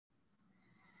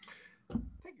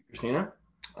Christina.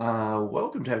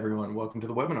 Welcome to everyone. Welcome to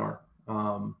the webinar.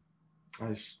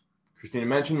 As Christina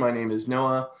mentioned, my name is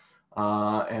Noah,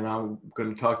 and I'm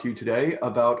going to talk to you today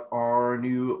about our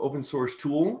new open source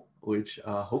tool, which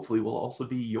hopefully will also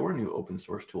be your new open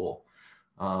source tool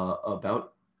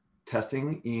about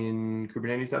testing in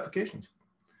Kubernetes applications.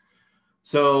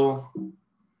 So,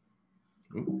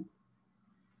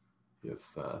 if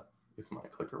my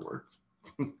clicker works.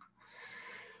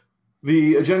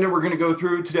 The agenda we're going to go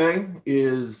through today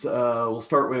is we'll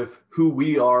start with who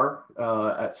we are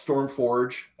at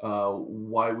StormForge,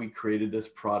 why we created this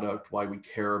product, why we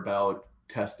care about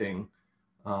testing,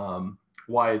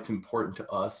 why it's important to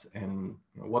us, and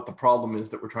what the problem is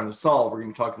that we're trying to solve. We're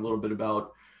going to talk a little bit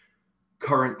about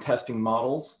current testing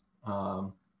models,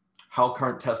 how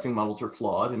current testing models are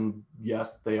flawed, and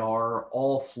yes, they are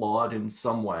all flawed in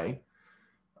some way.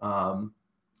 And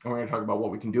we're going to talk about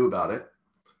what we can do about it.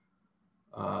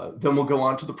 Then we'll go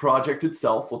on to the project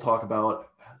itself. We'll talk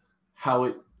about how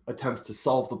it attempts to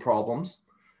solve the problems,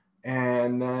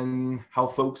 and then how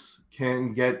folks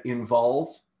can get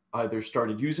involved, either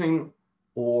started using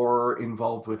or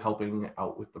involved with helping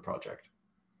out with the project.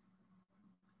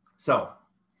 So,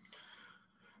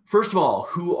 first of all,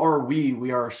 who are we?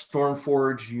 We are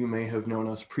StormForge. You may have known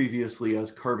us previously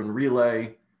as Carbon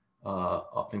Relay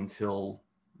up until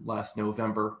last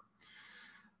November.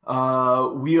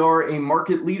 We are a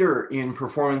market leader in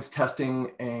performance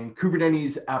testing and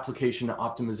Kubernetes application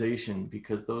optimization,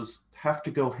 because those have to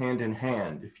go hand in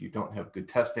hand. If you don't have good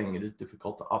testing, it is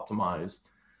difficult to optimize.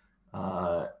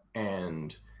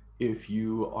 And if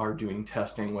you are doing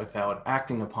testing without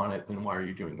acting upon it, then why are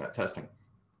you doing that testing?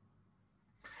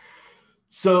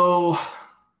 So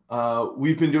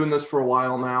we've been doing this for a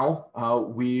while now.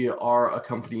 We are a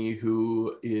company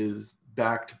who is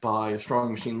backed by a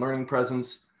strong machine learning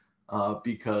presence,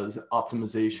 because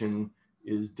optimization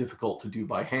is difficult to do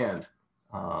by hand.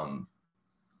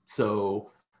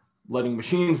 So letting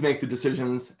machines make the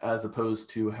decisions as opposed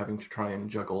to having to try and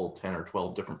juggle 10 or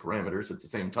 12 different parameters at the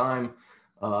same time,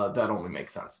 that only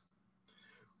makes sense.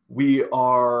 We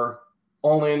are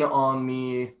all in on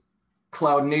the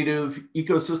cloud native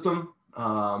ecosystem.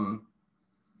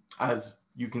 As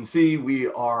you can see, we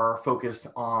are focused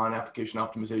on application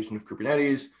optimization of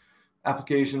Kubernetes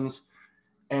applications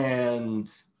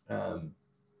and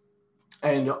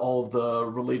all of the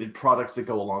related products that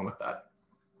go along with that.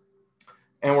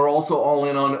 And we're also all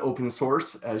in on open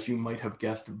source, as you might have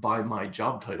guessed by my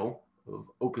job title of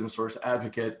open source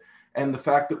advocate, and the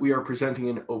fact that we are presenting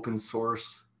an open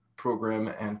source program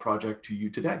and project to you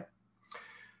today.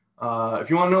 If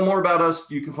you want to know more about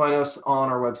us, you can find us on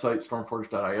our website,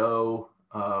 stormforge.io.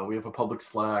 We have a public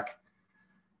Slack,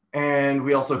 and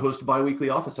we also host bi-weekly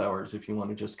office hours if you want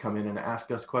to just come in and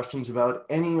ask us questions about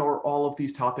any or all of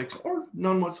these topics, or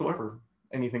none whatsoever.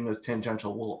 Anything that's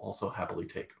tangential we'll also happily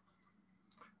take.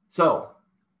 So,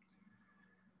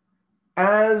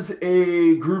 as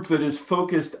a group that is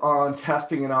focused on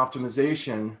testing and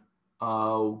optimization,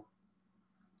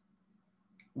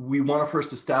 we want to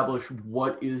first establish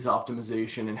what is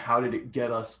optimization and how did it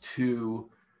get us to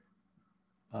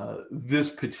this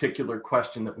particular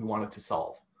question that we wanted to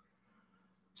solve.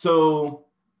 So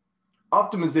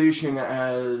optimization,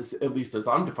 as at least as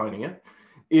I'm defining it,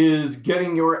 is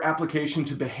getting your application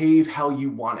to behave how you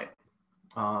want it.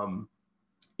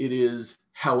 It is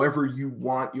however you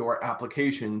want your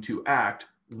application to act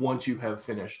once you have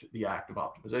finished the act of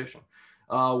optimization.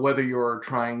 Whether you're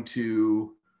trying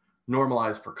to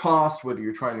normalize for cost, whether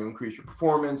you're trying to increase your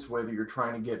performance, whether you're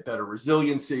trying to get better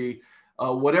resiliency,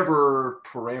 whatever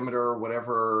parameter,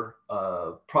 whatever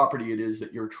property it is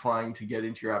that you're trying to get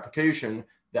into your application,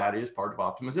 that is part of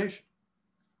optimization.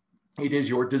 It is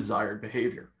your desired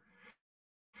behavior.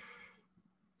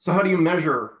 So how do you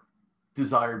measure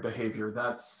desired behavior?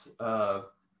 That's an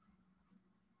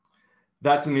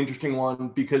interesting one,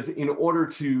 because in order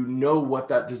to know what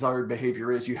that desired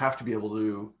behavior is, you have to be able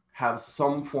to have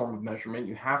some form of measurement.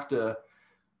 You have to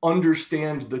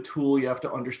understand the tool, you have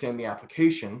to understand the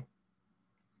application,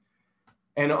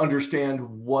 and understand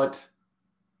what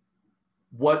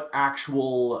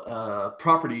actual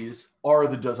properties are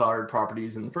the desired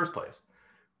properties in the first place,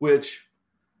 which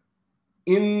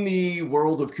in the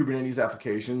world of Kubernetes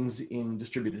applications, in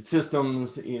distributed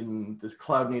systems, in this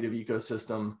cloud native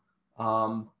ecosystem,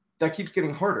 that keeps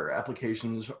getting harder.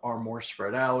 Applications are more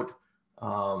spread out.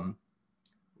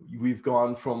 We've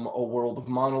gone from a world of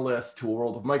monoliths to a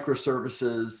world of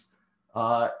microservices.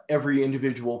 Every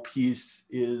individual piece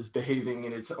is behaving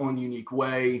in its own unique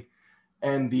way.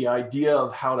 And the idea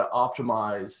of how to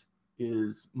optimize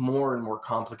is more and more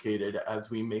complicated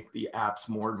as we make the apps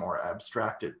more and more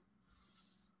abstracted.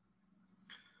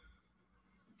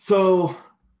 So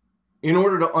in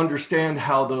order to understand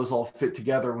how those all fit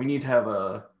together, we need to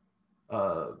have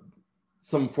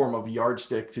some form of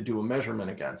yardstick to do a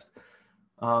measurement against.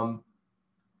 But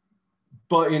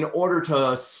in order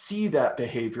to see that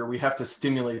behavior, we have to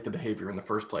stimulate the behavior in the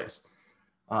first place.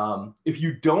 If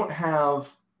you don't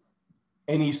have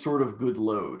any sort of good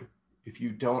load, if you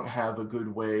don't have a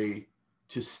good way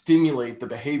to stimulate the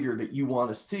behavior that you want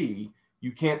to see,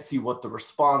 you can't see what the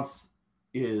response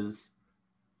is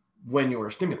when you are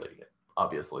stimulating it,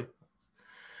 obviously.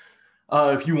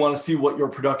 If you want to see what your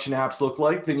production apps look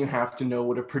like, then you have to know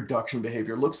what a production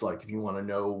behavior looks like. If you want to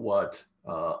know what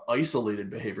isolated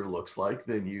behavior looks like,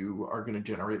 then you are going to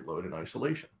generate load in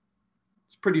isolation.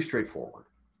 It's pretty straightforward.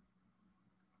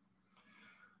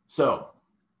 So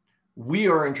we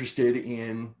are interested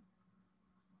in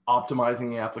optimizing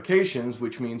the applications,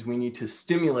 which means we need to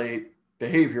stimulate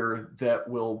behavior that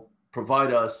will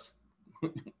provide us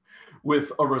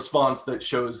with a response that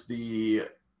shows the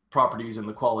properties and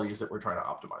the qualities that we're trying to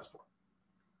optimize for.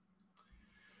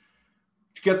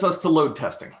 Which gets us to load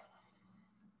testing.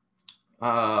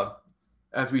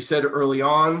 As we said early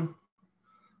on,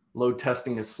 load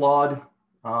testing is flawed,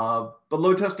 but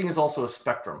load testing is also a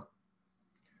spectrum.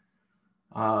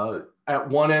 At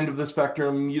one end of the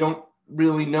spectrum, you don't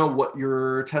really know what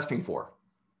you're testing for.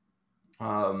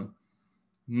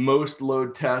 Most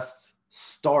load tests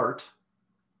start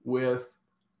with,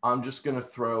 I'm just going to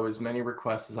throw as many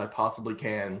requests as I possibly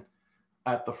can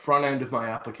at the front end of my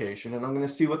application, and I'm going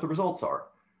to see what the results are.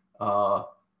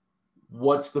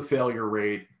 What's the failure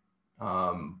rate?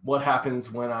 What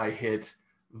happens when I hit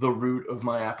the root of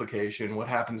my application? What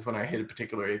happens when I hit a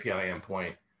particular API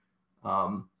endpoint?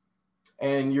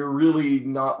 And you're really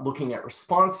not looking at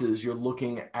responses, you're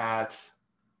looking at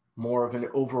more of an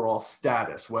overall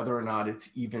status, whether or not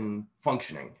it's even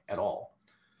functioning at all.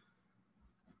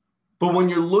 But when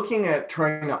you're looking at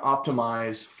trying to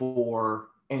optimize for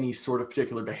any sort of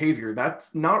particular behavior,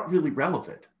 that's not really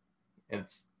relevant.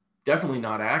 It's definitely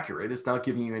not accurate. It's not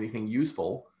giving you anything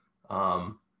useful.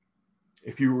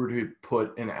 If you were to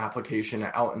put an application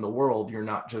out in the world, you're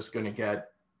not just going to get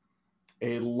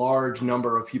a large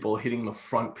number of people hitting the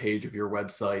front page of your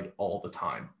website all the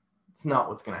time. It's not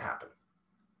what's going to happen.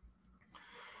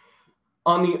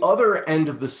 On the other end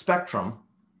of the spectrum,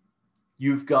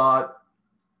 you've got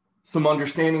some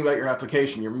understanding about your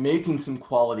application. You're making some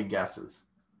quality guesses.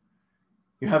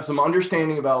 You have some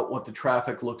understanding about what the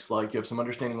traffic looks like. You have some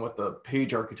understanding what the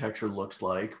page architecture looks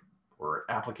like, or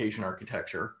application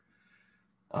architecture.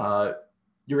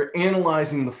 You're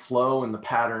analyzing the flow and the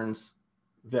patterns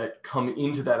that come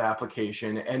into that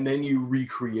application, and then you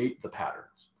recreate the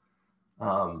patterns.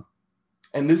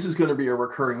 And this is going to be a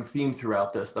recurring theme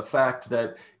throughout this, the fact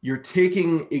that you're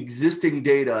taking existing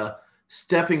data,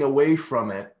 stepping away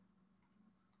from it,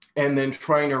 and then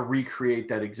trying to recreate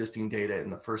that existing data in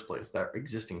the first place, that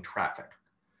existing traffic.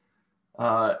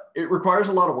 It requires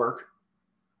a lot of work.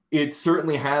 It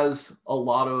certainly has a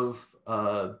lot of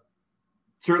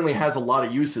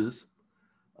uses,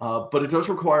 but it does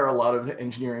require a lot of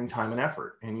engineering time and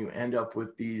effort, and you end up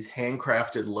with these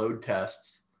handcrafted load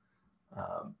tests,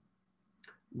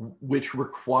 which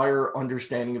require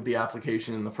understanding of the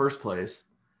application in the first place.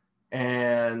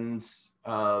 And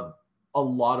a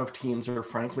lot of teams are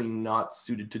frankly not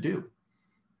suited to do.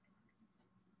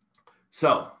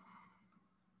 So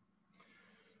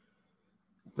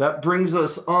that brings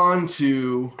us on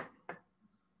to,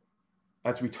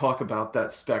 as we talk about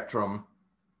that spectrum,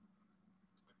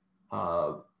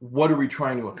 what are we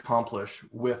trying to accomplish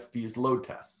with these load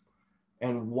tests?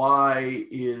 And why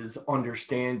is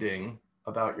understanding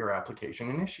about your application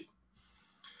an issue?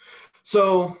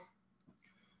 So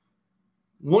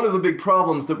one of the big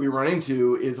problems that we run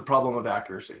into is a problem of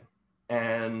accuracy.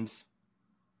 And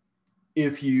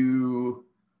if you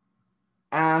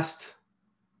asked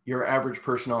your average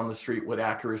person on the street what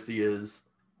accuracy is,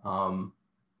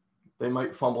 they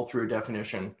might fumble through a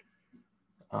definition.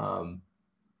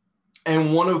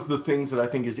 And one of the things that I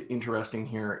think is interesting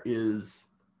here is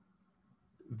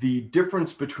the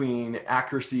difference between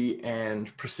accuracy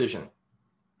and precision.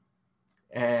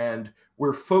 And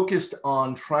we're focused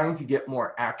on trying to get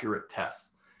more accurate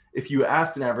tests. If you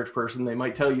asked an average person, they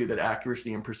might tell you that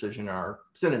accuracy and precision are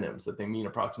synonyms, that they mean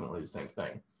approximately the same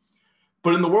thing.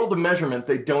 But in the world of measurement,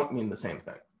 they don't mean the same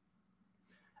thing.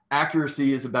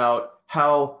 Accuracy is about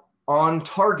how on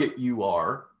target you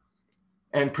are,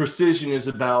 and precision is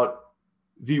about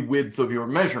the width of your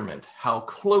measurement, how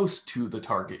close to the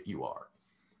target you are.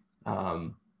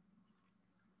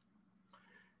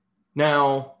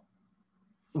 Now,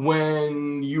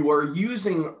 when you are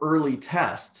using early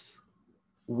tests,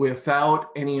 without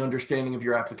any understanding of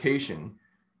your application,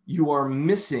 you are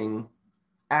missing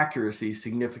accuracy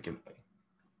significantly.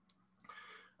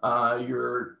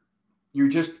 You're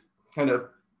just kind of,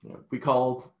 we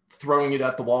call throwing it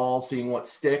at the wall, seeing what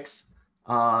sticks.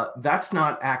 That's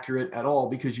not accurate at all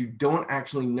because you don't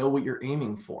actually know what you're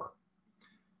aiming for.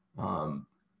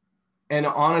 And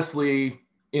honestly,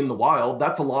 in the wild,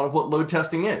 that's a lot of what load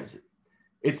testing is.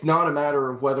 It's not a matter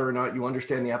of whether or not you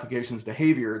understand the application's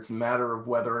behavior. It's a matter of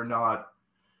whether or not,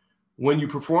 when you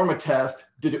perform a test,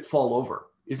 did it fall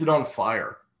over? Is it on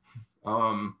fire?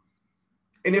 And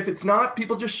if it's not,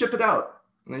 people just ship it out.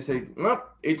 And they say,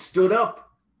 well, it stood up.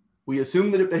 We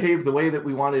assume that it behaved the way that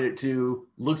we wanted it to.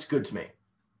 Looks good to me.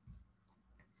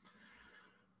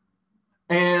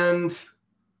 And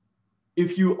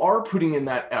if you are putting in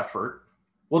that effort,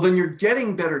 well, then you're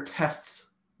getting better tests.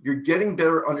 You're getting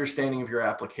better understanding of your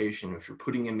application if you're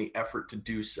putting in the effort to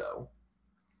do so,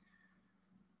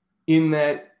 in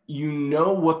that you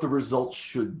know what the results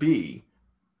should be.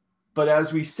 But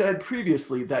as we said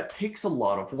previously, that takes a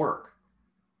lot of work.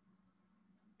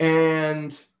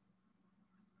 And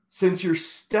since you're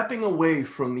stepping away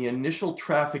from the initial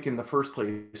traffic in the first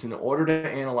place in order to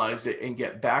analyze it and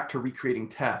get back to recreating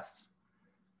tests,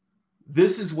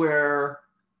 this is where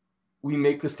we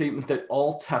make the statement that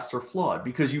all tests are flawed,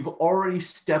 because you've already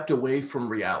stepped away from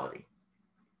reality.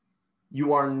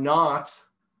 You are not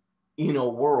in a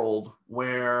world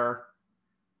where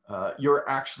you're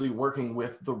actually working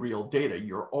with the real data.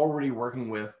 You're already working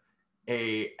with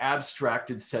an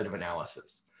abstracted set of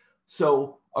analysis.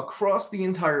 So across the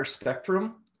entire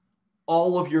spectrum,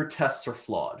 all of your tests are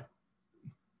flawed,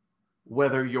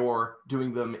 whether you're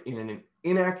doing them in an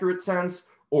inaccurate sense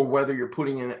or whether you're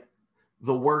putting in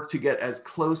the work to get as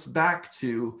close back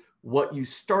to what you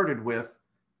started with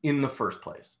in the first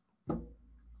place.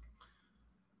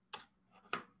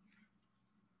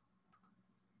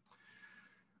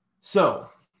 So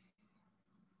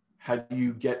how do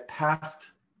you get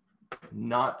past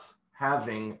not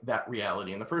having that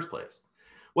reality in the first place?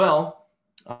 Well,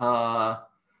 one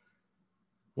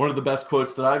of the best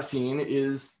quotes that I've seen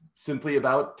is simply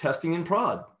about testing in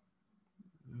prod.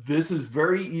 This is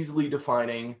very easily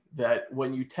defining that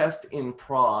when you test in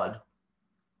prod,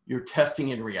 you're testing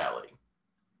in reality.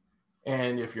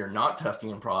 And if you're not testing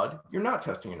in prod, you're not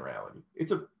testing in reality.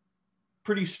 It's a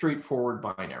pretty straightforward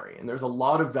binary. And there's a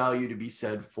lot of value to be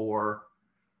said for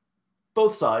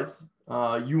both sides.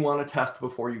 You want to test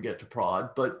before you get to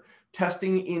prod, but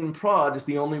testing in prod is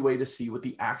the only way to see what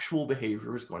the actual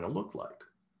behavior is going to look like.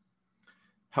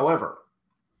 However,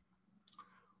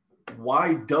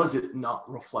 why does it not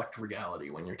reflect reality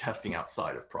when you're testing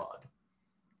outside of prod?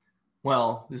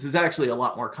 Well, this is actually a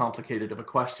lot more complicated of a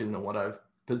question than what I've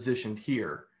positioned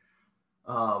here.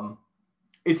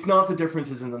 It's not the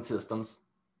differences in the systems.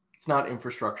 It's not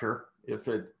infrastructure. If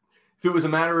it was a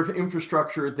matter of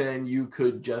infrastructure, then you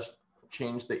could just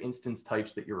change the instance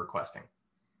types that you're requesting.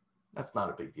 That's not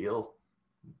a big deal.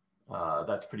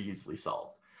 That's pretty easily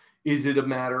solved. Is it a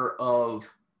matter of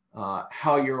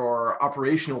how your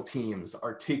operational teams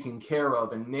are taking care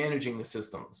of and managing the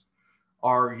systems?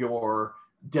 Are your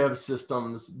dev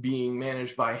systems being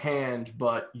managed by hand,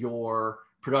 but your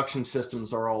production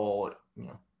systems are all,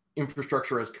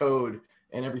 infrastructure as code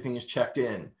and everything is checked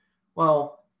in?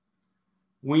 Well,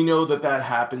 we know that that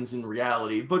happens in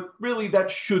reality, but really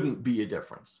that shouldn't be a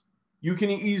difference. You can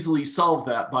easily solve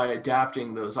that by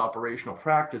adapting those operational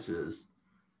practices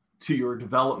to your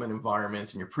development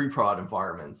environments and your pre-prod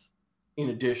environments, in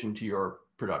addition to your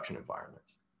production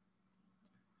environments.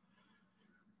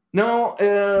 Now,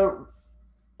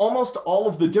 almost all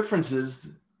of the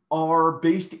differences are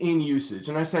based in usage.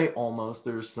 And I say almost,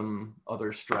 there's some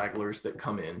other stragglers that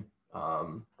come in.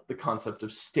 The concept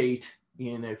of state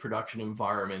in a production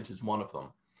environment is one of them.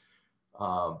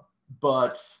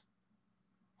 But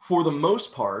for the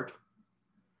most part,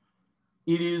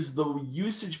 it is the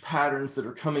usage patterns that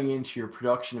are coming into your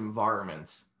production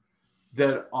environments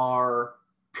that are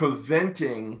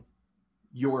preventing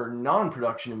your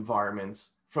non-production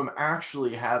environments from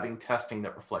actually having testing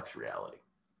that reflects reality.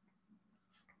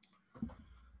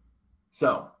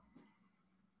 So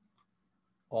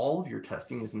all of your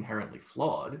testing is inherently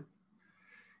flawed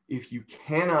if you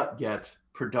cannot get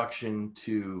production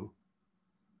to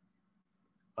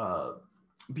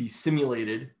be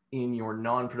simulated in your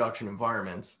non-production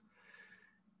environments.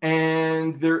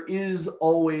 And there is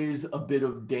always a bit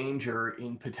of danger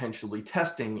in potentially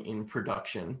testing in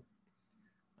production.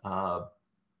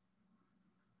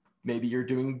 Maybe you're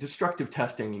doing destructive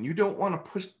testing and you don't want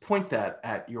to point that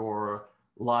at your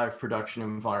live production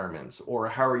environments, or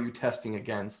how are you testing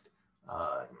against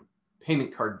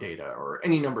payment card data or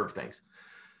any number of things.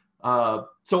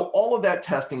 So all of that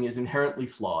testing is inherently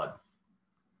flawed.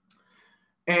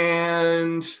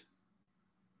 And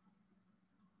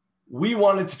we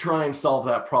wanted to try and solve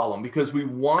that problem because we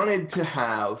wanted to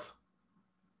have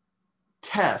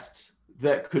tests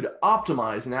that could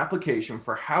optimize an application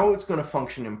for how it's going to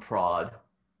function in prod.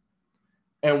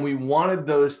 And we wanted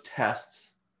those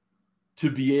tests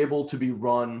to be able to be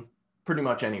run pretty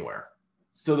much anywhere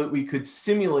so that we could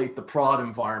simulate the prod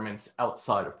environments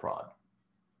outside of prod.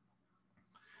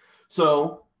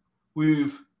 So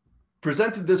we've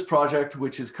presented this project,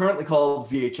 which is currently called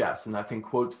VHS, and that's in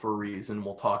quotes for a reason.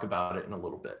 We'll talk about it in a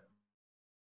little bit.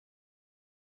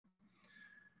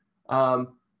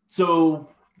 So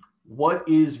what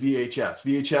is VHS?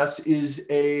 VHS is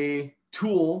a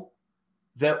tool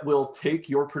that will take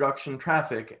your production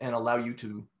traffic and allow you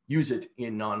to use it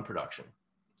in non-production.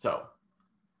 So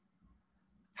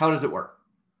how does it work?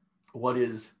 What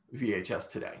is VHS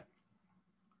today?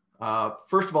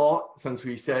 First of all, since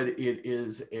we said it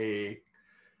is a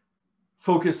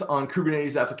focus on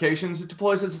Kubernetes applications, it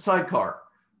deploys as a sidecar.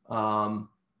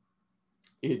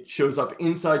 It shows up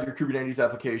inside your Kubernetes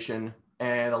application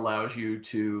and allows you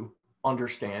to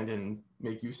understand and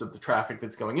make use of the traffic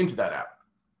that's going into that app.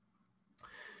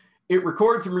 It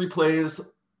records and replays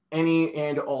any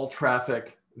and all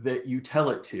traffic that you tell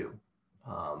it to.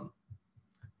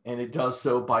 And it does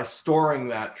so by storing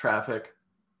that traffic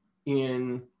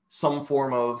in some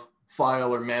form of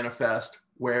file or manifest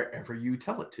wherever you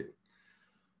tell it to.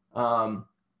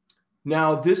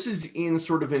 Now, this is in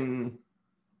sort of an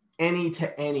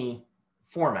any-to-any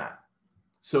format.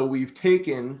 So we've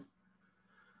taken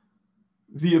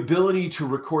the ability to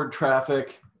record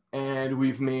traffic and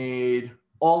we've made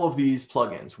all of these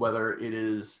plugins, whether it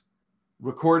is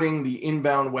recording the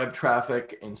inbound web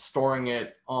traffic and storing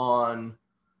it on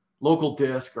local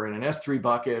disk or in an S3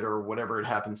 bucket or whatever it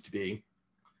happens to be.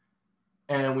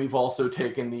 And we've also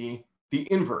taken the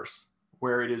inverse,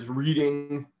 where it is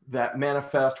reading that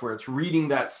manifest, where it's reading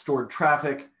that stored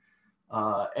traffic,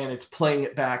 and it's playing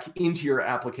it back into your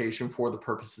application for the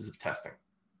purposes of testing.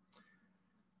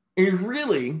 And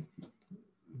really,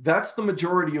 that's the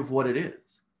majority of what it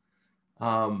is,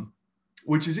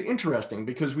 which is interesting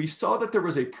because we saw that there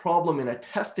was a problem in a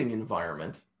testing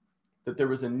environment, that there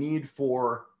was a need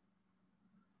for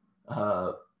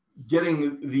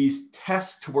getting these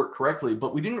tests to work correctly,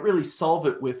 but we didn't really solve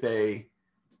it with a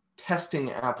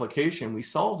testing application. We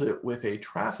solved it with a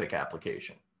traffic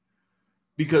application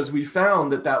because we found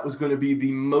that that was going to be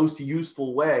the most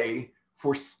useful way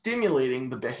for stimulating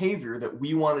the behavior that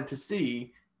we wanted to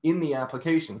see in the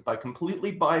applications by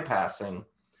completely bypassing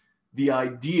the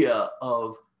idea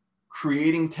of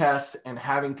creating tests and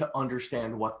having to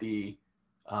understand what the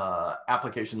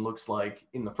application looks like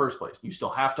in the first place. You still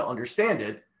have to understand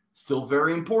it, still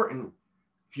very important.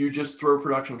 If you just throw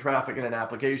production traffic in an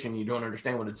application, you don't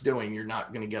understand what it's doing, you're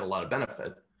not going to get a lot of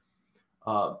benefit.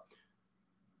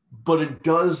 But it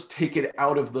does take it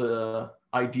out of the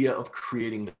idea of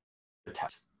creating the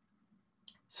test.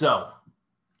 So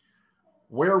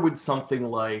where would something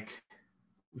like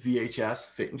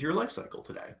VHS fit into your lifecycle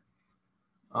today?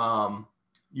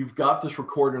 You've got this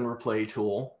record and replay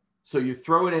tool. So you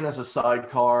throw it in as a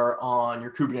sidecar on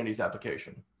your Kubernetes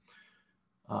application.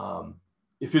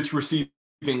 If it's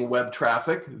receiving web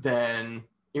traffic, then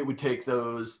it would take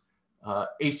those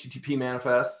HTTP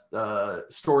manifests,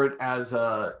 store it as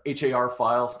a HAR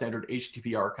file, standard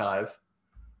HTTP archive,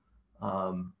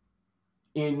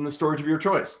 in the storage of your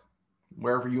choice,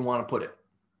 wherever you want to put it.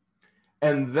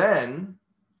 And then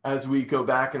as we go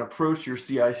back and approach your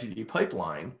CI/CD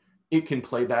pipeline, it can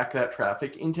play back that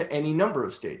traffic into any number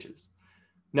of stages.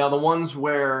 Now, the ones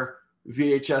where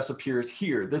VHS appears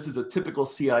here, this is a typical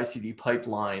CI/CD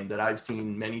pipeline that I've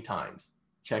seen many times.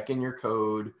 Check in your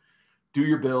code, do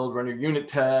your build, run your unit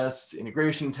tests,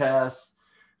 integration tests,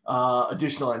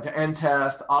 additional end-to-end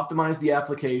tests, optimize the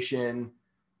application,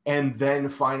 and then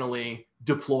finally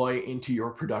deploy into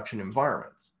your production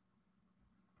environments.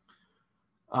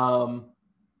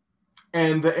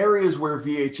 And the areas where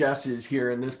VHS is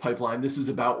here in this pipeline, this is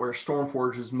about where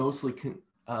StormForge is mostly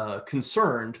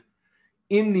concerned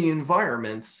in the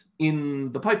environments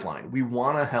in the pipeline. We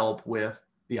want to help with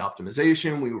the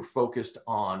optimization. We were focused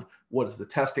on what does the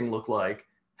testing look like.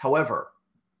 However,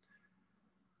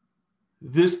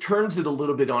 this turns it a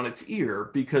little bit on its ear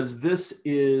because this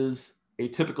is a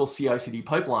typical CI/CD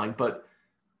pipeline. But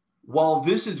while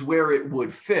this is where it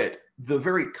would fit, the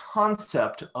very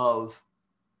concept of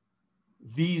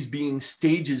these being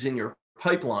stages in your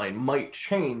pipeline might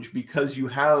change because you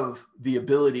have the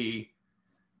ability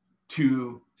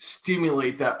to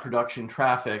stimulate that production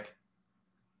traffic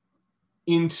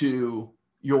into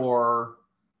your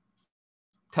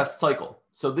test cycle.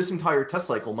 So this entire test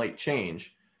cycle might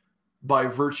change by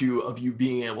virtue of you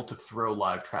being able to throw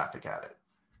live traffic at it.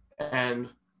 And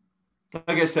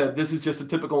like I said, this is just a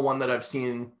typical one that I've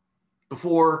seen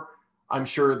before. I'm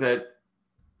sure that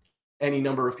any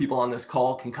number of people on this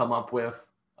call can come up with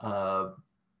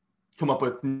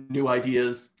new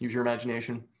ideas, use your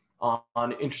imagination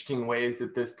on interesting ways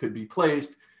that this could be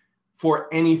placed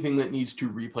for anything that needs to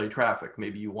replay traffic.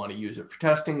 Maybe you want to use it for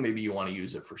testing. Maybe you want to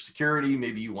use it for security.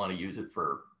 Maybe you want to use it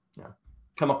for,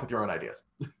 come up with your own ideas.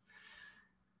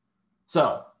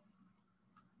 So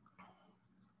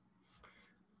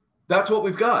that's what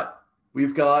we've got.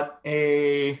 We've got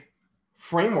a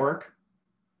framework,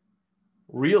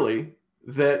 really,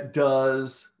 that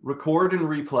does record and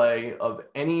replay of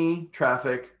any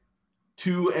traffic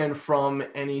to and from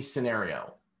any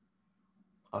scenario,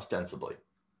 ostensibly.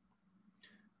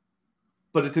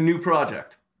 But it's a new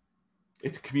project.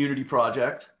 It's a community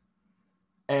project.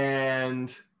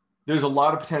 And there's a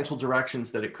lot of potential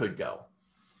directions that it could go.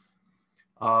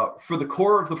 For the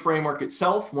core of the framework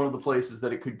itself, one of the places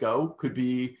that it could go could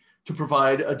be to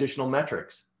provide additional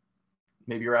metrics.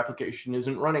 Maybe your application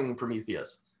isn't running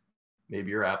Prometheus.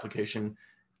 Maybe your application,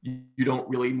 you don't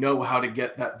really know how to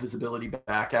get that visibility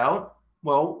back out.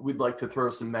 Well, we'd like to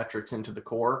throw some metrics into the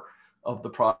core of the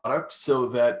product so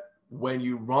that when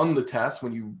you run the test,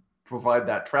 when you provide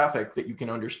that traffic, that you can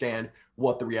understand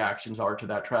what the reactions are to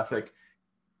that traffic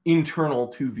internal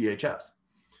to VHS.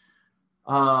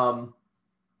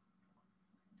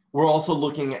 We're also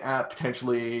looking at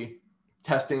potentially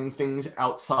testing things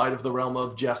outside of the realm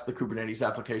of just the Kubernetes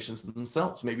applications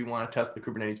themselves. Maybe you want to test the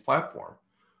Kubernetes platform.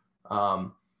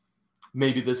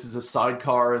 Maybe this is a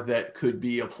sidecar that could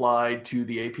be applied to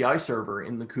the API server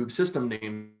in the kube system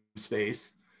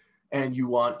namespace, and you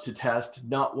want to test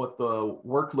not what the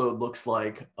workload looks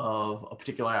like of a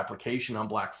particular application on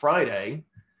Black Friday,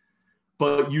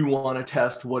 but you want to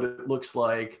test what it looks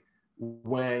like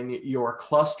when your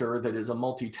cluster that is a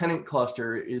multi-tenant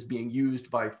cluster is being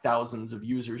used by thousands of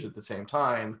users at the same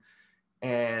time.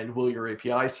 And will your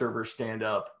API server stand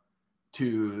up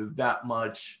to that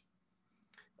much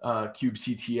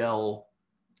kubectl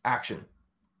action?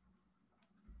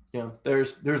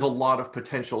 There's a lot of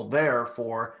potential there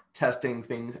for testing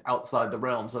things outside the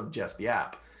realms of just the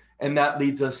app. And that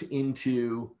leads us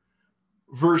into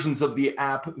versions of the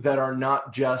app that are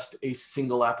not just a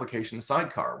single application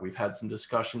sidecar. We've had some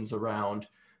discussions around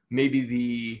maybe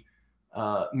the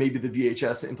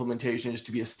VHS implementation is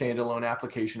to be a standalone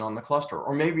application on the cluster,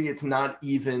 or maybe it's not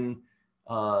even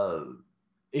a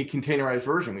containerized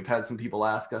version. We've had some people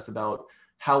ask us about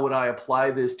how would I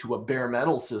apply this to a bare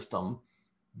metal system,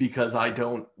 because I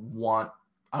want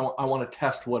to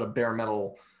test what a bare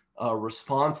metal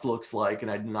response looks like, and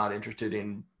I'm not interested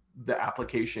in the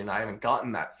application. I haven't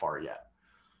gotten that far yet.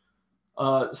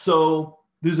 So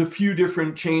there's a few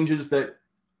different changes that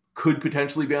could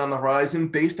potentially be on the horizon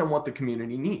based on what the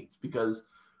community needs. Because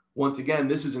once again,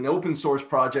 this is an open source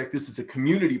project. This is a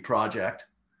community project.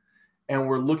 And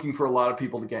we're looking for a lot of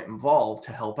people to get involved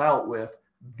to help out with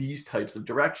these types of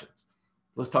directions.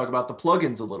 Let's talk about the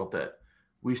plugins a little bit.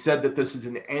 We said that this is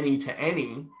an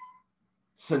any-to-any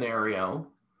scenario.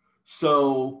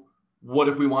 So what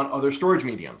if we want other storage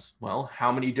mediums? Well,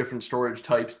 how many different storage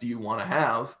types do you want to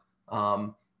have?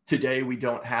 Today, we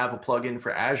don't have a plugin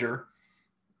for Azure.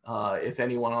 If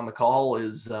anyone on the call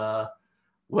is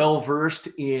well-versed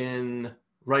in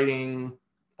writing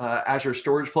Azure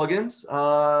storage plugins,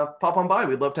 pop on by.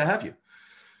 We'd love to have you.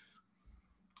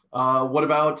 What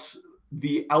about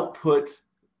the output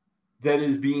that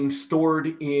is being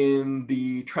stored in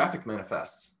the traffic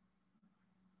manifests?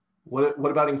 What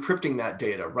about encrypting that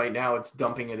data? Right now, it's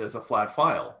dumping it as a flat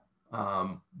file.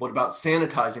 What about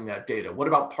sanitizing that data? What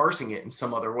about parsing it in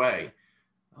some other way?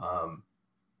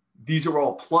 These are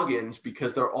all plugins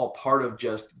because they're all part of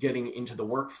just getting into the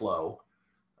workflow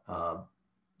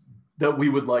that we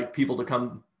would like people to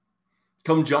come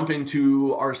jump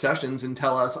into our sessions and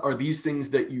tell us, are these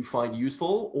things that you find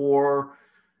useful? Or,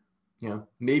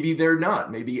 maybe they're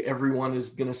not. Maybe everyone is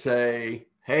going to say,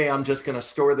 hey, I'm just going to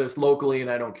store this locally and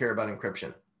I don't care about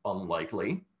encryption.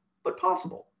 Unlikely, but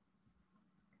possible.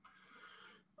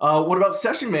 What about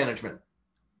session management?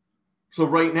 So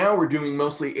right now we're doing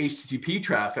mostly HTTP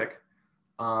traffic.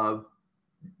 How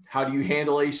do you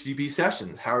handle HTTP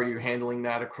sessions? How are you handling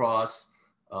that across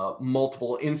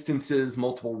multiple instances,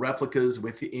 multiple replicas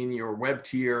within your web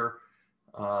tier?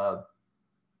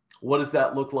 What does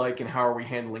that look like, and how are we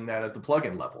handling that at the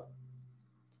plugin level?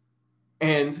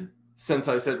 And since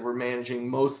I said we're managing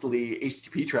mostly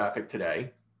HTTP traffic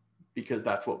today, because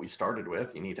that's what we started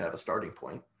with. You need to have a starting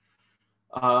point.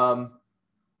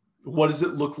 What does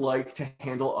it look like to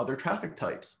handle other traffic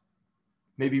types?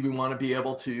 Maybe we want to be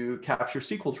able to capture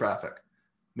SQL traffic.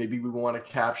 Maybe we want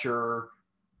to capture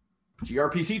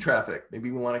gRPC traffic. Maybe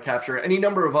we want to capture any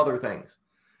number of other things.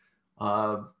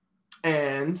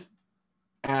 And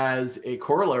as a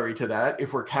corollary to that,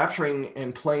 if we're capturing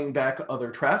and playing back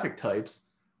other traffic types,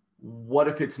 what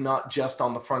if it's not just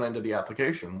on the front end of the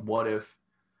application? What if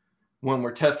when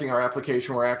we're testing our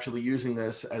application, we're actually using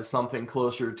this as something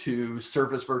closer to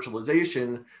service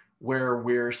virtualization, where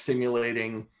we're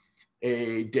simulating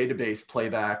a database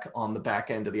playback on the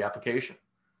back end of the application?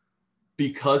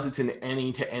 Because it's an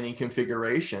any-to-any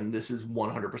configuration, this is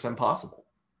 100% possible.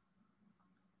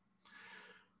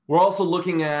 We're also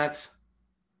looking at,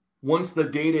 once the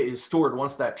data is stored,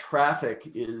 once that traffic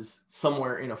is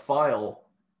somewhere in a file,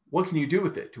 what can you do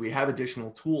with it? Do we have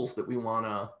additional tools that we want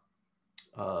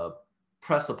to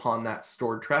press upon that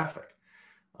stored traffic?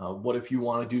 What if you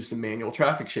want to do some manual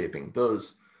traffic shaping?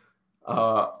 Those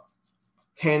handcrafted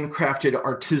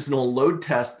artisanal load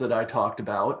tests that I talked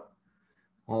about,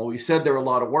 well, we said they're a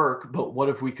lot of work, but what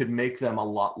if we could make them a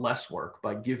lot less work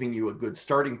by giving you a good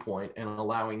starting point and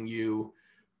allowing you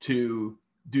to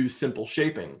do simple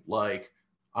shaping? Like,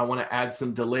 I want to add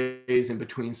some delays in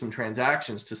between some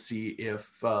transactions to see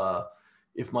if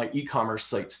my e-commerce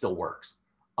site still works.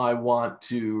 I want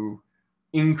to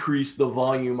increase the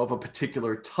volume of a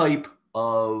particular type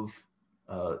of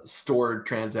stored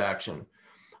transaction.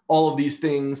 All of these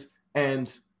things,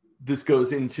 and this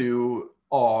goes into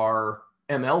our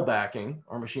ML backing,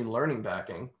 our machine learning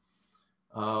backing.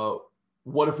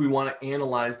 What if we want to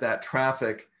analyze that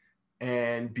traffic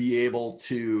and be able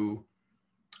to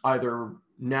either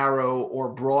narrow or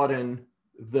broaden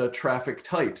the traffic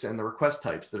types and the request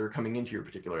types that are coming into your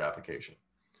particular application?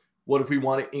 What if we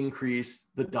want to increase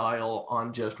the dial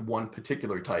on just one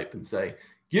particular type and say,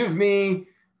 give me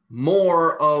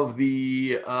more of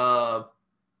the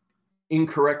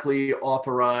incorrectly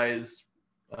authorized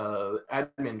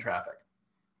admin traffic?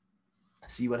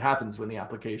 See what happens when the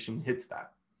application hits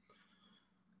that.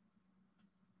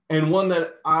 And one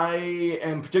that I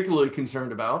am particularly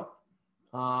concerned about,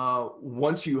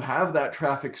 once you have that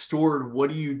traffic stored, what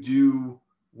do you do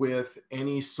with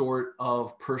any sort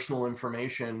of personal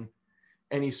information,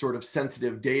 any sort of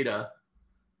sensitive data?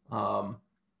 And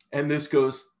this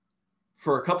goes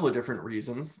for a couple of different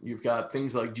reasons. You've got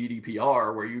things like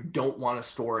GDPR, where you don't want to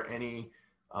store any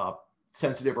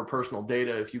sensitive or personal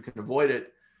data if you can avoid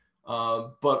it.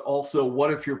 But also,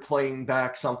 what if you're playing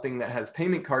back something that has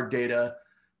payment card data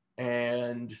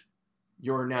and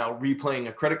you're now replaying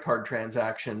a credit card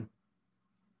transaction?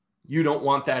 You don't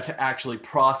want that to actually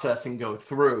process and go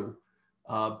through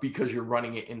because you're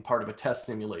running it in part of a test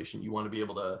simulation. You want to be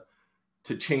able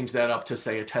to change that up to,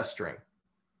 say, a test string.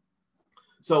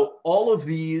 So all of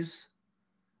these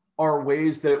are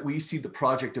ways that we see the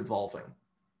project evolving.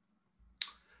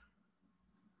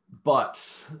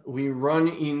 But we run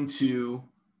into,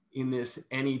 in this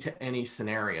any-to-any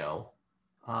scenario,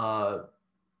 that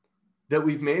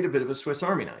we've made a bit of a Swiss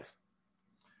Army knife.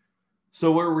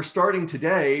 So where we're starting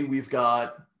today, we've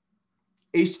got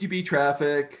HTTP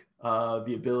traffic,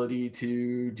 the ability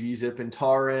to gzip and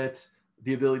tar it,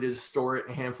 the ability to store it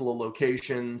in a handful of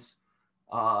locations.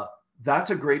 That's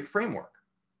a great framework.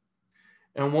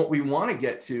 And what we want to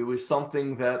get to is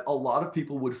something that a lot of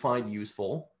people would find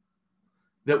useful,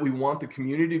 that we want the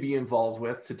community to be involved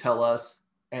with, to tell us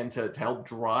and to help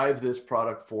drive this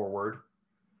product forward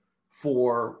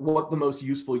for what the most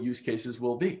useful use cases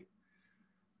will be.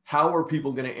 How are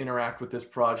people going to interact with this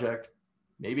project?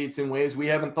 Maybe it's in ways we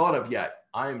haven't thought of yet.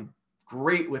 I'm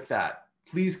great with that.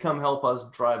 Please come help us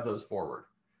drive those forward.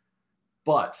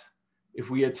 But if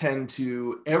we attend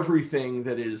to everything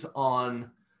that is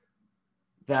on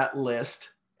that list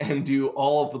and do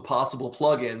all of the possible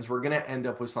plugins, we're going to end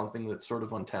up with something that's sort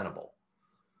of untenable.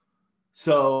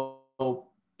 So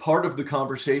part of the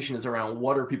conversation is around,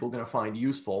 what are people going to find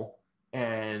useful?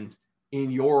 And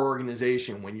in your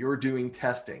organization, when you're doing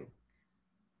testing,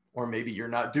 or maybe you're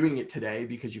not doing it today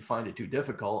because you find it too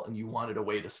difficult and you wanted a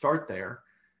way to start there,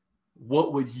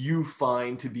 what would you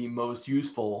find to be most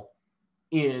useful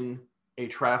in a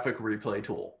traffic replay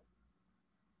tool?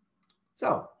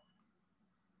 So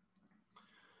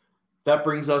that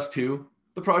brings us to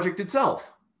the project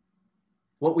itself,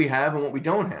 what we have and what we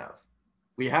don't have.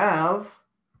 We have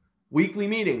weekly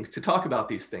meetings to talk about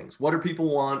these things. What do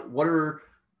people want? What are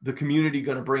the community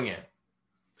going to bring in?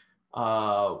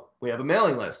 We have a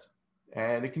mailing list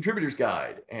and a contributors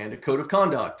guide and a code of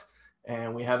conduct,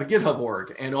 and we have a GitHub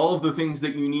org and all of the things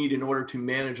that you need in order to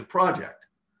manage a project.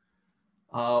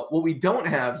 What we don't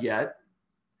have yet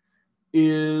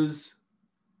is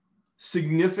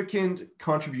significant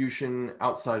contribution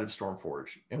outside of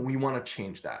StormForge, and we want to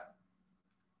change that.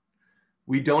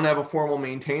 We don't have a formal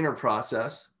maintainer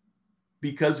process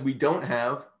because we don't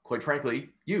have, quite frankly,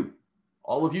 you,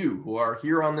 all of you who are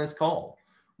here on this call.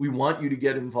 We want you to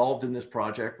get involved in this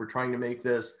project. We're trying to make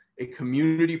this a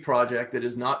community project that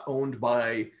is not owned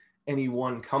by any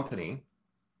one company.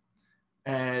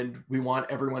 And we want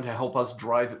everyone to help us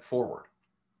drive it forward.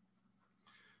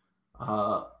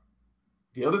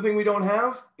 The other thing we don't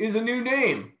have is a new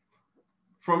name.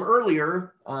 From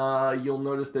earlier, you'll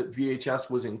notice that VHS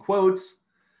was in quotes.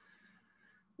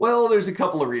 Well, there's a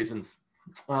couple of reasons.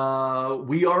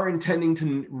 We are intending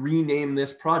to rename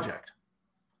this project.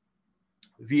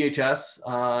 VHS,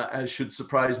 as should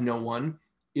surprise no one,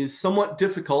 is somewhat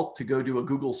difficult to go do a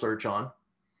Google search on.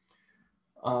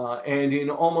 And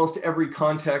in almost every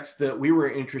context that we were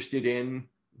interested in,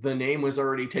 the name was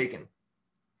already taken.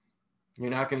 You're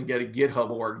not going to get a GitHub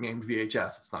org named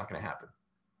VHS. It's not going to happen.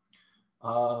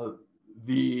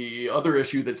 The other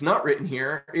issue that's not written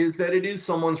here is that it is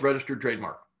someone's registered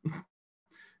trademark.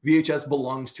 VHS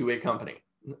belongs to a company.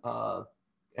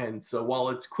 And so while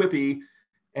it's quippy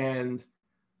and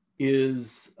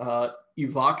is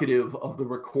evocative of the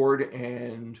record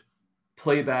and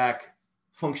playback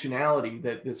functionality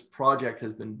that this project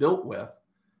has been built with,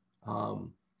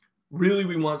 really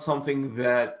we want something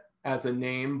that as a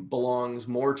name belongs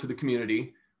more to the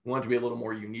community. We want it to be a little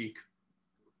more unique.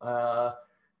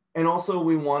 And also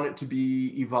we want it to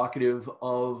be evocative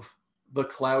of the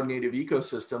cloud native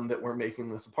ecosystem that we're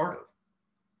making this a part of.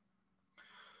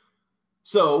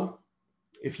 So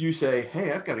if you say,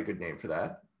 hey, I've got a good name for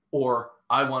that, or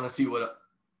I want to see what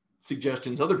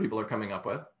suggestions other people are coming up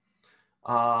with,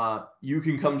 you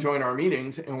can come join our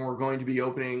meetings, and we're going to be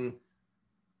opening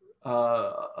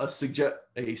a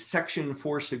section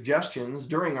for suggestions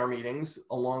during our meetings,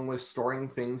 along with storing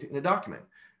things in a document.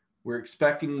 We're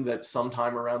expecting that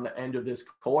sometime around the end of this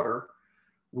quarter,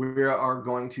 we are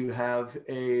going to have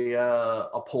a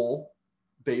poll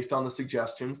based on the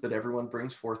suggestions that everyone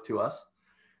brings forth to us.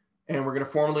 And we're going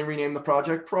to formally rename the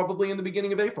project probably in the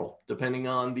beginning of April, depending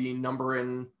on the number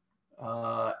and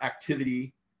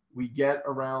activity we get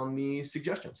around the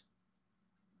suggestions.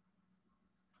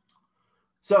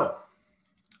 So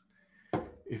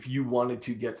if you wanted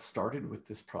to get started with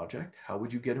this project, how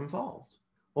would you get involved?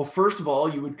 Well, first of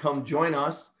all, you would come join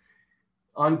us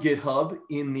on GitHub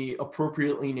in the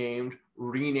appropriately named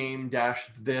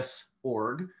rename-this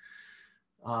org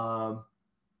for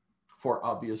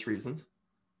obvious reasons.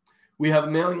 We have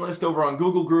a mailing list over on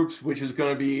Google Groups, which is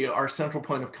going to be our central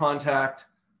point of contact.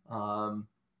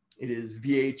 It is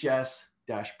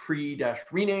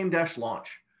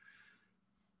VHS-pre-rename-launch.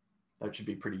 That should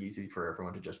be pretty easy for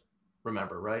everyone to just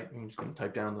remember, right? You're just going to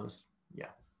type down those. Yeah,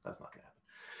 that's not going to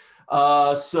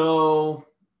happen. So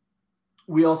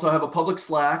we also have a public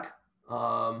Slack.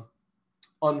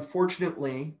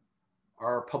 Unfortunately,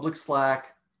 our public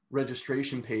Slack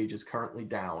registration page is currently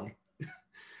down.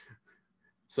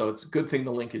 So it's a good thing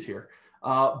the link is here.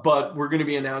 But we're going to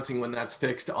be announcing when that's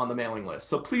fixed on the mailing list.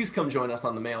 So please come join us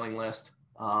on the mailing list.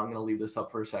 I'm going to leave this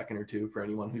up for a second or two for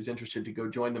anyone who's interested to go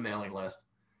join the mailing list.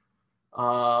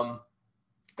 And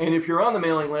if you're on the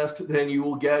mailing list, then you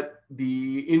will get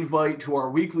the invite to our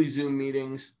weekly Zoom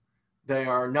meetings. They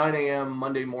are 9 a.m.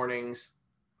 Monday mornings,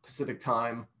 Pacific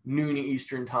time, noon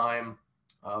Eastern time,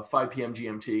 5 p.m.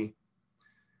 GMT.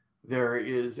 There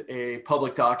is a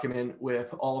public document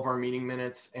with all of our meeting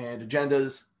minutes and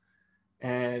agendas.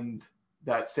 And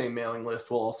that same mailing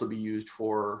list will also be used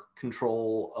for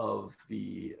control of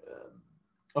the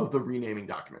renaming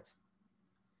documents.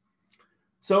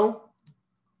 So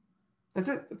that's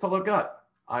it. That's all I've got.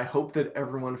 I hope that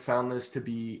everyone found this to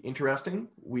be interesting.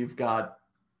 We've got,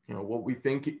 what we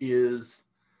think is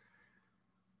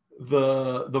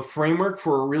the framework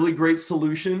for a really great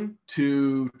solution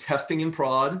to testing in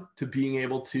prod, to being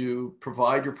able to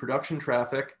provide your production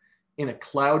traffic in a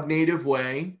cloud native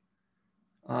way.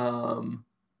 And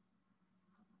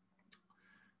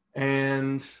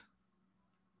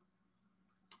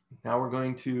now we're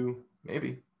going to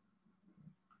maybe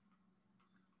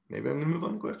I'm going to move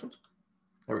on to questions.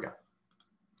 There we go.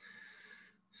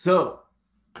 So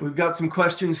we've got some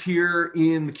questions here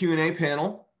in the Q&A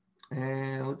panel,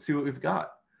 and let's see what we've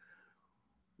got.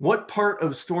 What part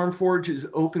of StormForge is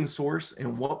open source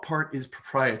and what part is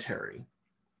proprietary?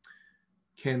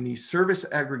 Can the service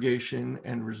aggregation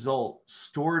and result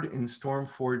stored in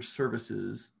StormForge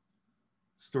servers,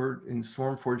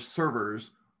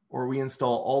 or we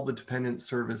install all the dependent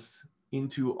service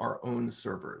into our own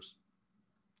servers?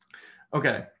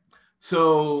 Okay,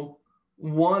 So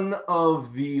one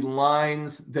of the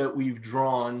lines that we've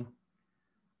drawn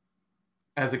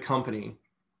as a company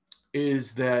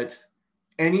is that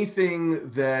anything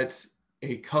that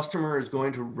a customer is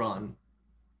going to run,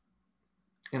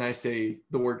 and I say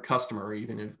the word customer,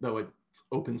 even though it's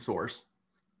open source,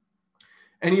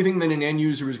 anything that an end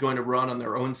user is going to run on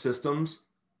their own systems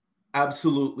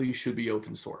absolutely should be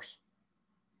open source.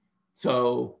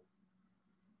 So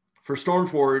for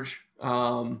StormForge,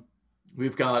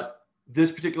 we've got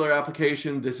this particular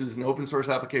application. This is an open source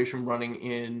application running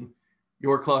in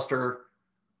your cluster.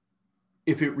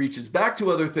 If it reaches back to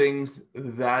other things,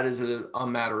 that is a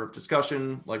matter of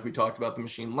discussion. Like we talked about the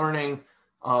machine learning,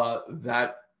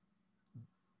 that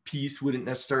piece wouldn't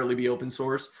necessarily be open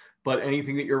source, but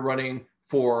anything that you're running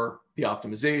for the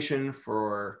optimization,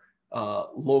 for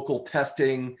local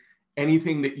testing,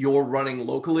 anything that you're running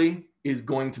locally is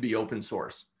going to be open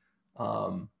source.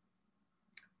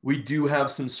 We do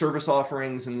have some service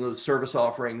offerings, and those service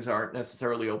offerings aren't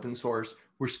necessarily open source.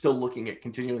 We're still looking at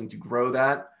continuing to grow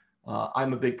that.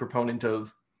 I'm a big proponent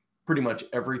of pretty much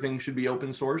everything should be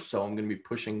open source, so I'm going to be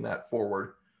pushing that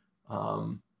forward.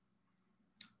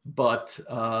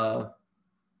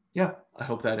 Yeah, I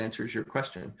hope that answers your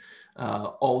question.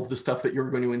 All of the stuff that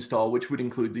you're going to install, which would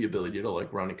include the ability to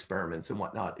like run experiments and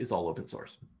whatnot, is all open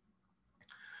source.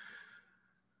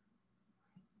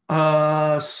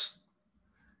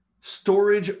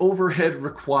 Storage overhead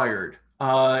required.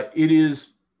 It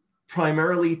is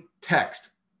primarily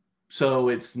text, so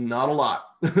it's not a lot.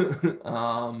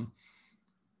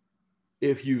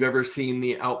 If you've ever seen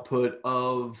the output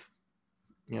of,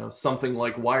 something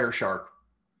like Wireshark,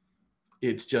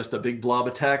 it's just a big blob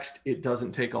of text. It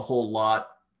doesn't take a whole lot,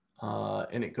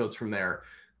 and it goes from there.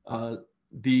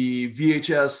 The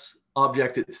VHS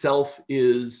object itself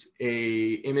is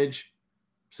an image,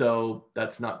 so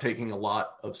that's not taking a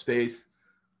lot of space.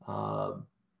 I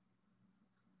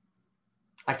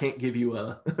can't give you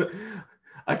a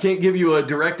I can't give you a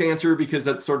direct answer, because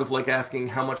that's sort of like asking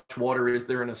how much water is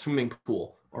there in a swimming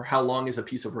pool, or how long is a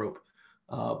piece of rope.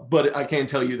 But I can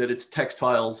tell you that it's text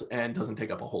files and doesn't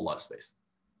take up a whole lot of space.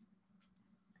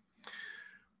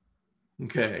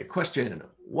 Okay, question.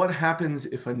 What happens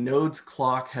if a node's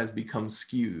clock has become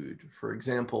skewed? For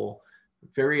example,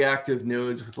 very active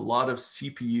nodes with a lot of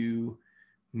CPU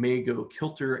may go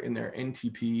kilter in their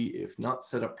NTP if not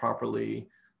set up properly,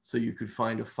 so you could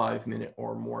find a 5-minute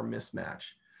or more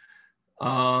mismatch.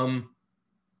 I'm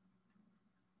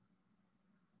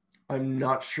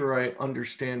not sure I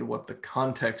understand what the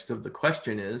context of the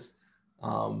question is.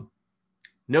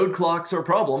 Node clocks are a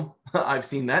problem. I've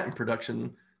seen that in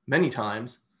production many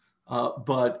times.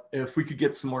 But if we could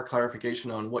get some more clarification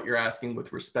on what you're asking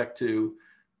with respect to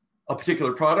a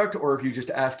particular product, or if you're just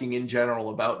asking in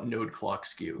general about node clock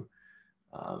skew,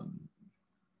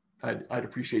 I'd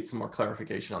appreciate some more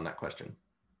clarification on that question.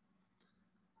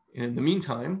 And in the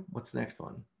meantime, what's the next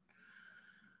one?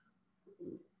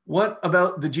 What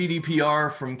about the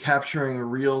GDPR from capturing a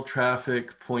real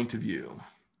traffic point of view?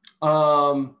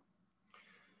 That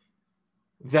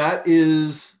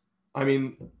is,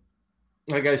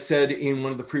 like I said in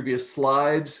one of the previous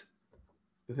slides,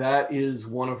 that is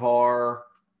one of our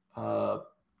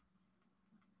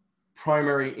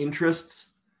primary interests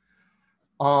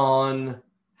on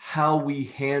how we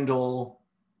handle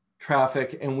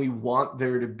traffic, and we want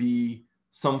there to be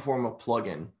some form of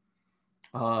plugin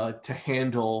to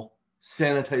handle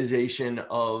sanitization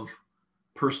of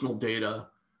personal data.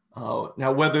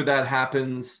 Now, whether that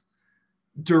happens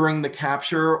during the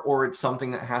capture or it's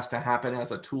something that has to happen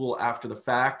as a tool after the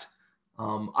fact,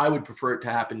 I would prefer it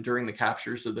to happen during the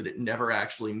capture so that it never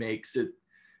actually makes it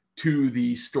to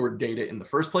the stored data in the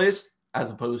first place, as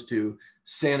opposed to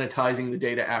sanitizing the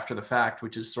data after the fact,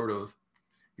 which is sort of,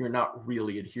 you're not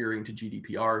really adhering to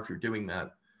GDPR if you're doing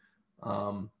that.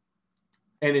 And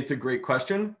it's a great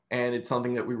question, and it's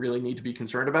something that we really need to be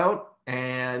concerned about.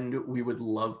 And we would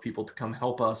love people to come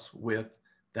help us with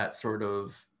that sort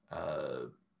of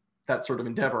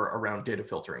endeavor around data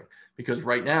filtering, because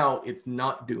right now it's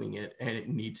not doing it, and it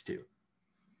needs to.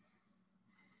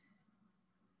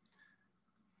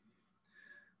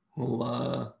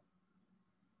 We'll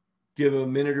give a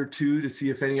minute or two to see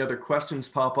if any other questions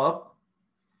pop up.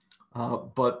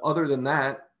 But other than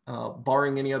that,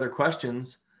 barring any other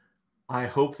questions, I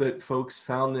hope that folks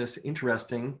found this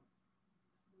interesting.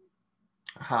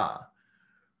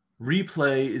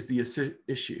 Replay is the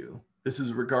issue. This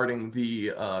is regarding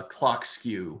the clock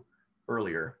skew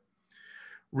earlier.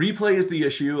 Replay is the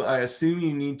issue. I assume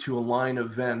you need to align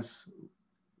events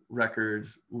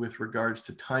records with regards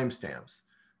to timestamps.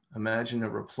 Imagine a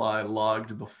reply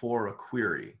logged before a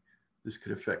query. this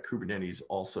could affect Kubernetes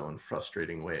also in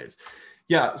frustrating ways.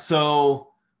 Yeah, so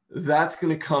that's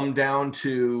going to come down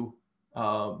to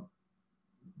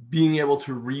being able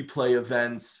to replay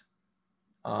events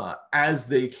as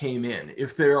they came in.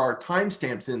 If there are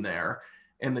timestamps in there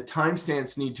and the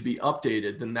timestamps need to be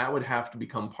updated, then that would have to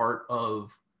become part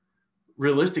of,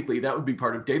 realistically, that would be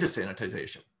part of data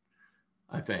sanitization,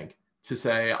 I think, to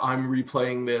say I'm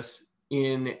replaying this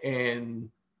in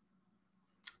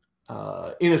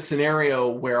a scenario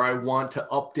where I want to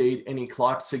update any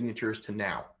clock signatures to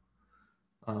now.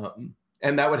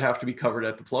 And that would have to be covered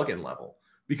at the plugin level,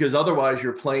 because otherwise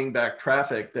you're playing back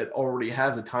traffic that already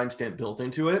has a timestamp built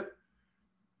into it.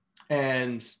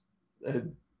 And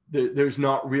there's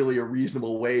not really a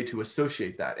reasonable way to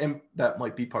associate that. And that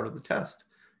might be part of the test.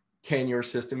 Can your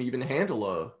system even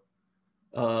handle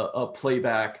a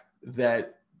playback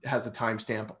that has a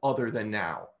timestamp other than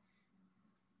now?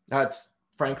 That's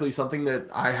frankly something that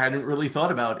I hadn't really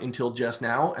thought about until just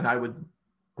now. And I would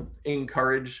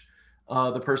encourage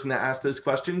the person that asked this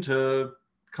question to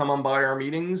come on by our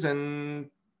meetings and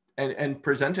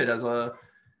present it as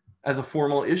a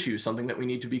formal issue, something that we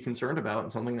need to be concerned about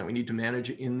and something that we need to manage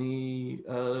in the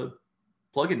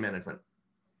plugin management.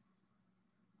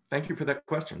 Thank you for that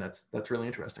question. That's really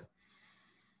interesting.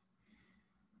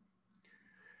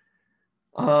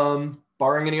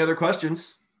 Barring any other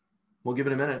questions, we'll give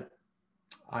it a minute.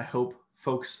 I hope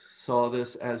folks saw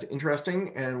this as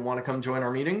interesting and want to come join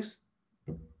our meetings.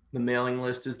 The mailing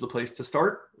list is the place to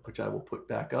start, which I will put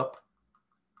back up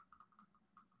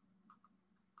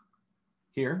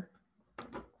here.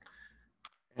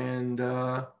 And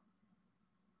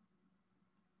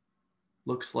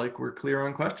looks like we're clear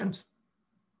on questions.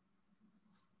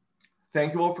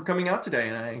 Thank you all for coming out today,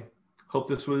 and I hope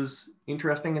this was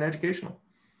interesting and educational.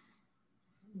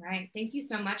 All right. Thank you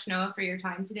so much, Noah, for your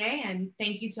time today. And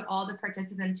thank you to all the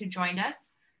participants who joined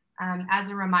us. As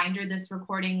a reminder, this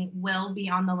recording will be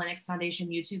on the Linux Foundation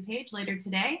YouTube page later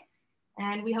today.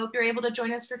 And we hope you're able to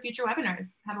join us for future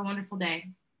webinars. Have a wonderful day.